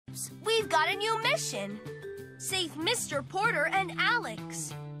Pups, we've got a new mission. Save Mr. Porter and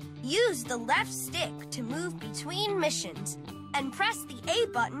Alex. Use the left stick to move between missions and press the A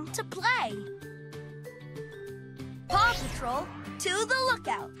button to play. Paw Patrol, to the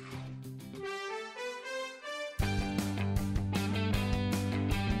lookout.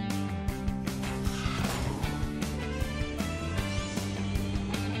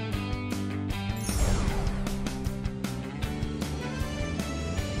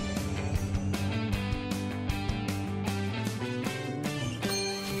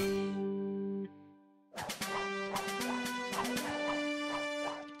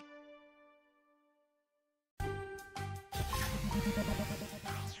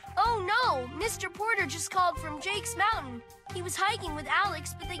 Oh no! Mr. Porter just called from Jake's mountain. He was hiking with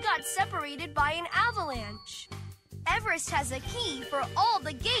Alex, but they got separated by an avalanche. Everest has a key for all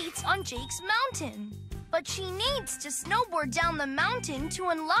the gates on Jake's mountain. But she needs to snowboard down the mountain to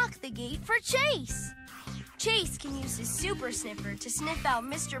unlock the gate for Chase. Chase can use his super sniffer to sniff out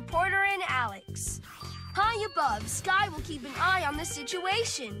Mr. Porter and Alex. High above, Sky will keep an eye on the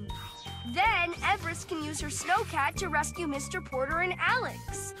situation. Then, Everest can use her snowcat to rescue Mr. Porter and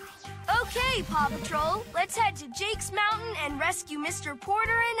Alex. Okay, Paw Patrol, let's head to Jake's mountain and rescue Mr.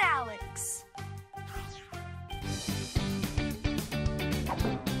 Porter and Alex.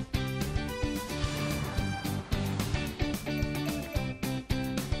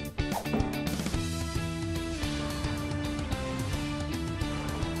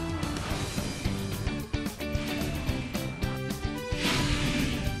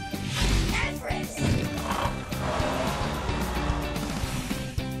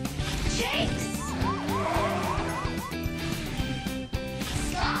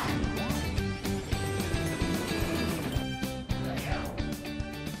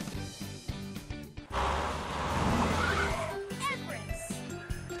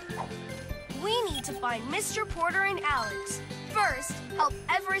 Find Mr. Porter and Alex. First, help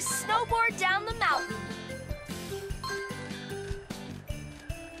Everest snowboard down the mountain.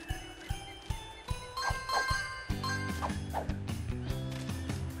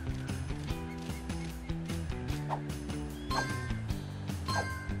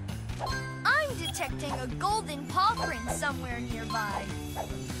 I'm detecting a golden paw print somewhere nearby.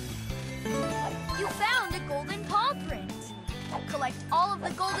 You found a golden paw print. Collect all of the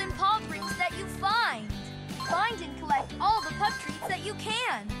golden paw prints that you find. Find and collect all the pup treats that you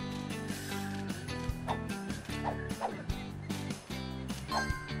can.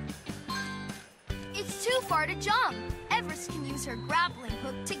 It's too far to jump. Everest can use her grappling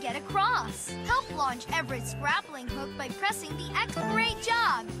hook to get across. Help launch Everest's grappling hook by pressing the X. Great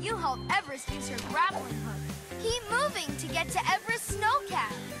job! You help Everest use her grappling hook. Keep moving to get to Everest's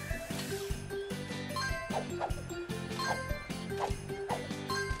snowcap.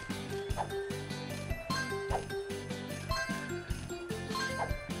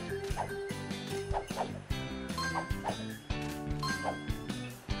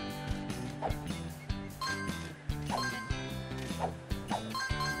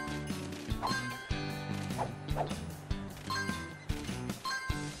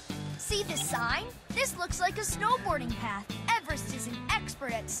 See this sign? This looks like a snowboarding path. Everest is an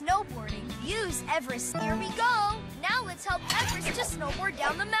expert at snowboarding. Use Everest. Here we go. Now let's help Everest to snowboard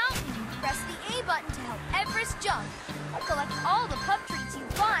down the mountain. Press the A button to help Everest jump. Collect all the pup treats you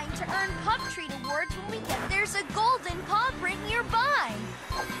find to earn pup treat awards when we get. There's a golden paw print nearby.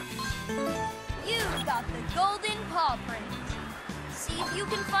 You've got the golden paw print. See if you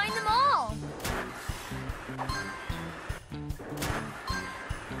can find them all.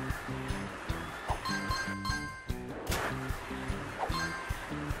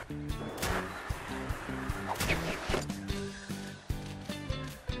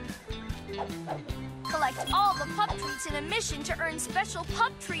 Collect all the pup treats in a mission to earn special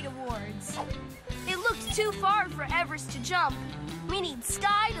pup treat awards. It looks too far for Everest to jump. We need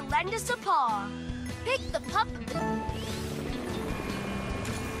Sky to lend us a paw. Pick the pup.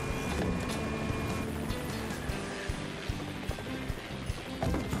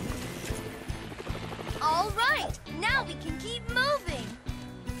 All right, now we can keep moving.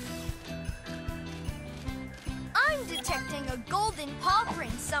 I'm detecting a golden paw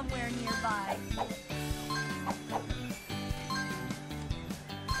print somewhere nearby.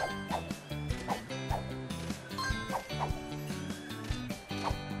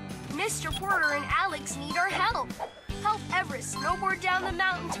 Mr. Porter and Alex need our help. Help Everest snowboard down the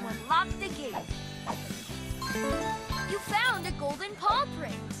mountain to unlock the gate. You found a golden paw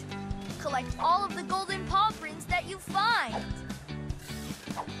print. Collect all of the golden paw prints that you find.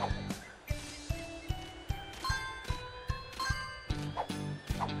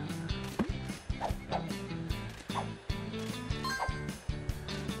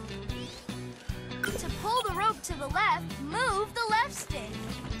 to the left, move the left stick.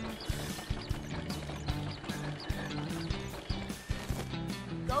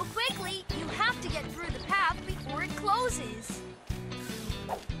 Go quickly. You have to get through the path before it closes.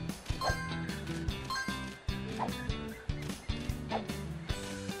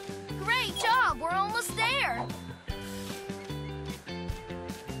 Great job! We're almost there.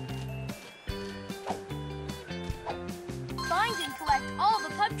 Find and collect all the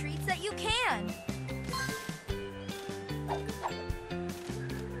pup treats that you can.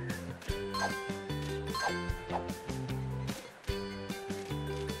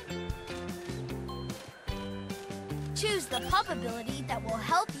 Choose the pup ability that will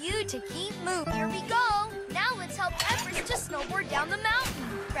help you to keep moving. Here we go. Now let's help Everest to snowboard down the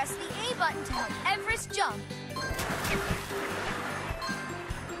mountain. Press the A button to help Everest jump.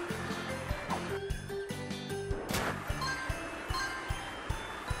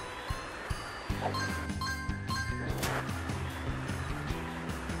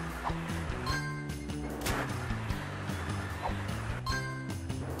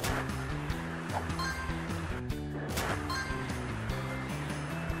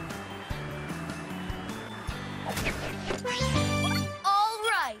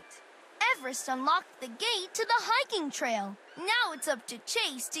 Everest unlocked the gate to the hiking trail. Now it's up to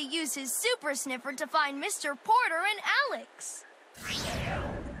Chase to use his super sniffer to find Mr. Porter and Alex.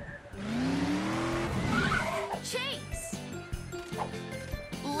 Chase!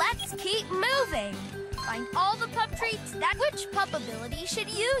 Let's keep moving. Find all the pup treats. Which pup ability should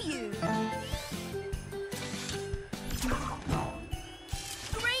you use?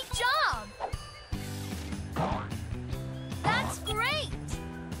 Great job! That's great!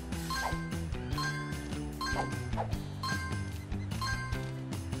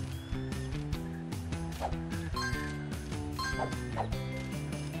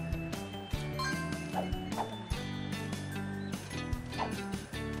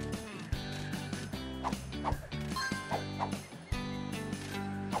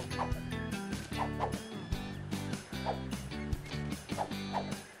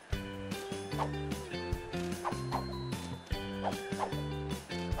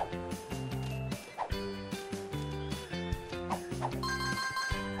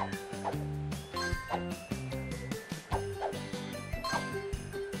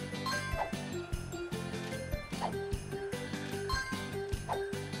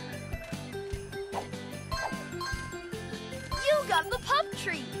 Got the pup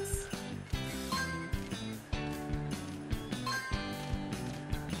treats.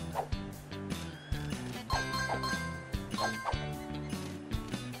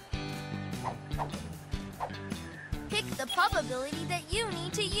 Pick the pup ability that you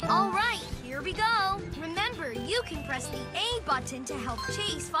need to use. All right, here we go. Remember, you can press the A button to help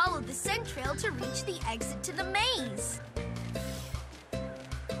Chase follow the scent trail to reach the exit to the maze.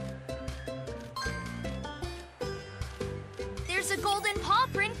 There's a golden paw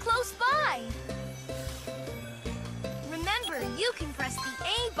print close by. Remember, you can press the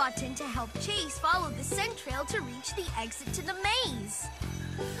A button to help Chase follow the scent trail to reach the exit to the maze.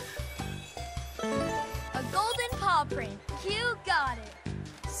 A golden paw print. You got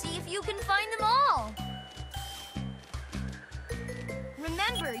it. See if you can find them all.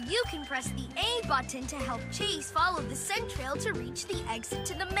 Remember, you can press the A button to help Chase follow the scent trail to reach the exit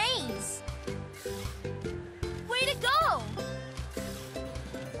to the maze. Way to go!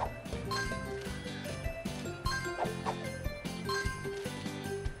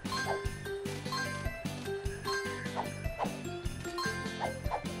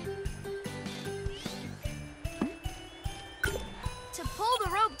 To pull the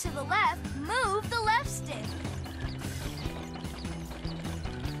rope to the left, move the left stick.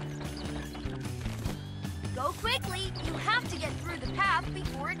 Go quickly. You have to get through the path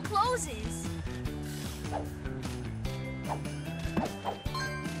before it closes.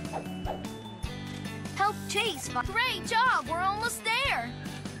 Help Chase. Great job. We're almost there.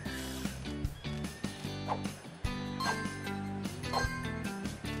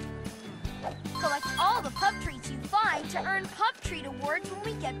 Collect all the pup treats you find to earn pup treat awards when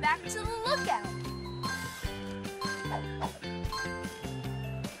we get back to the lookout.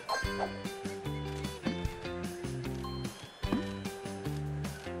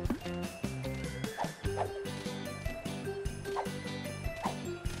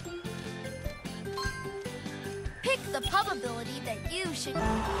 Pick the pup ability that you should...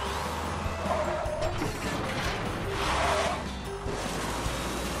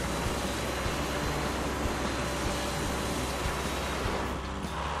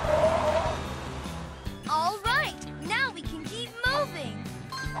 All right, now we can keep moving.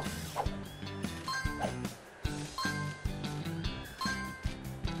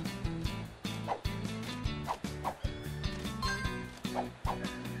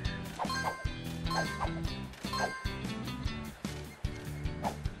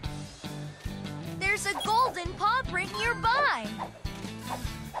 There's a golden paw print nearby.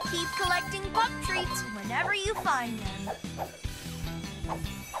 Keep collecting pup treats whenever you find them.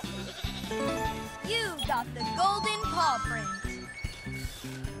 You've got the golden paw print.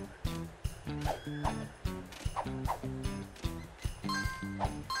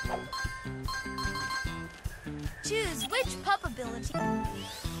 Choose which pup ability.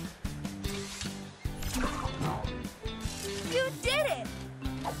 You did it!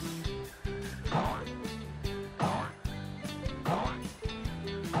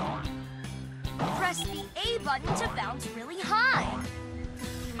 Press the A button to bounce really high.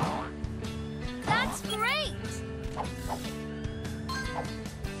 That's great!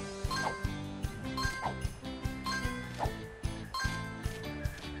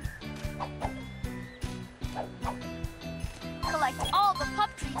 Collect all the pup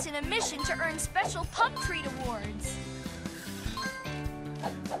treats in a mission to earn special pup treat awards.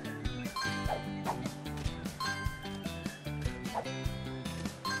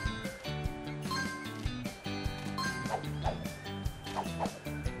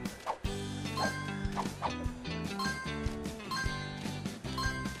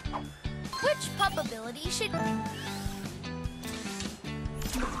 Which pup ability should...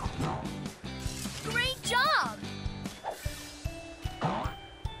 Great job!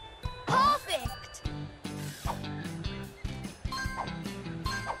 Perfect!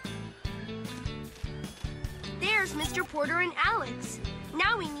 There's Mr. Porter and Alex.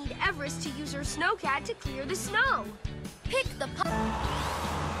 Now we need Everest to use her snowcat to clear the snow. Pick the pup...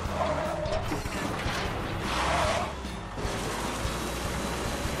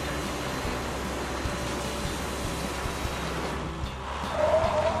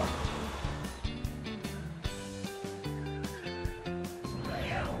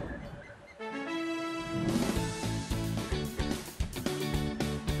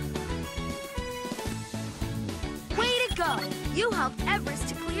 You helped Everest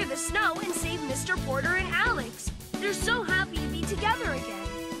to clear the snow and save Mr. Porter and Alex. They're so happy to be together again.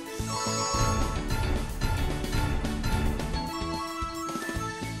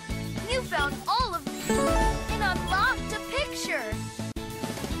 You found all of them and unlocked a picture.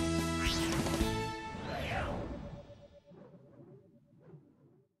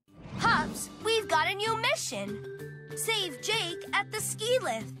 Pups, we've got a new mission. Save Jake at the ski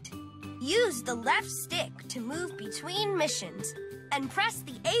lift. Use the left stick to move between missions, and press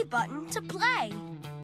the A button to play.